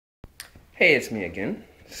Hey, it's me again.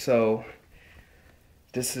 So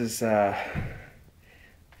this is a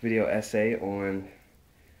video essay on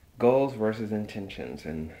goals versus intentions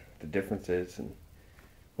and the differences and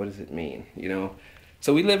what does it mean,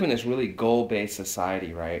 So we live in this really goal-based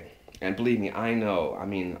society, right? And believe me, I know.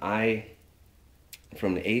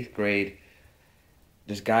 From the 8th grade,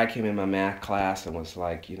 this guy came in my math class and was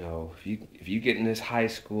like, if you get in this high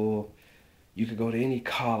school, you could go to any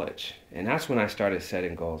college. And that's when I started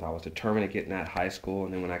setting goals. I was determined to get in that high school.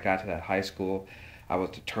 And then when I got to that high school, I was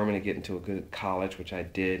determined to get into a good college, which I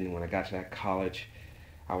did. And when I got to that college,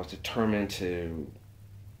 I was determined to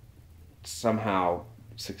somehow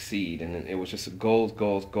succeed. And it was just goals,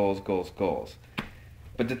 goals, goals, goals, goals.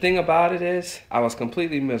 But the thing about it is, I was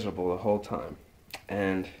completely miserable the whole time.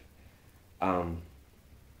 And,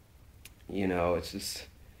 it's just...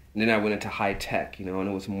 And then I went into high tech, and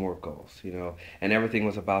it was more goals, and everything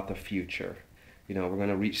was about the future. We're going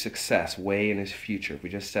to reach success way in this future. If we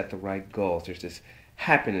just set the right goals, there's this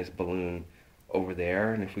happiness balloon over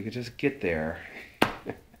there, and if we could just get there.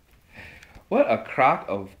 What a crock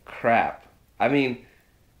of crap.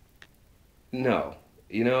 No.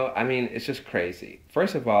 It's just crazy.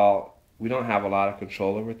 First of all, we don't have a lot of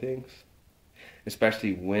control over things,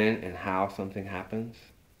 especially when and how something happens.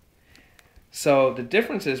 So the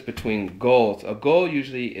differences between goals, a goal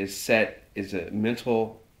usually is a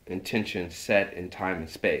mental intention set in time and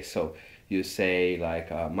space. So you say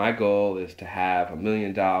like, my goal is to have $1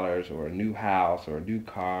 million or a new house or a new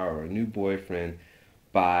car or a new boyfriend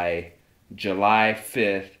by July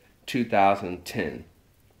 5th, 2010.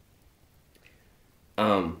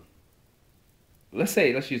 Let's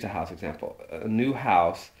use a house example. A new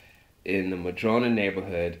house in the Madrona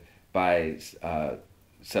neighborhood by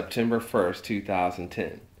September 1st,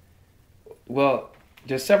 2010. Well,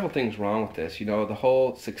 there's several things wrong with this. The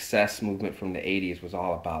whole success movement from the 80s was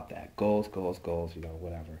all about that. Goals, goals, goals,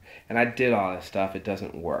 whatever. And I did all that stuff. It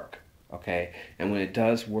doesn't work, okay? And when it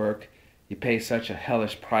does work, you pay such a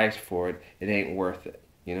hellish price for it, it ain't worth it.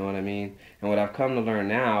 You know what I mean? And what I've come to learn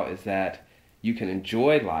now is that you can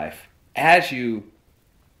enjoy life as you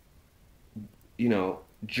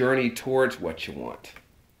journey towards what you want.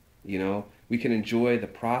 We can enjoy the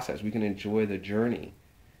process. We can enjoy the journey.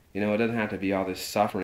 It doesn't have to be all this suffering.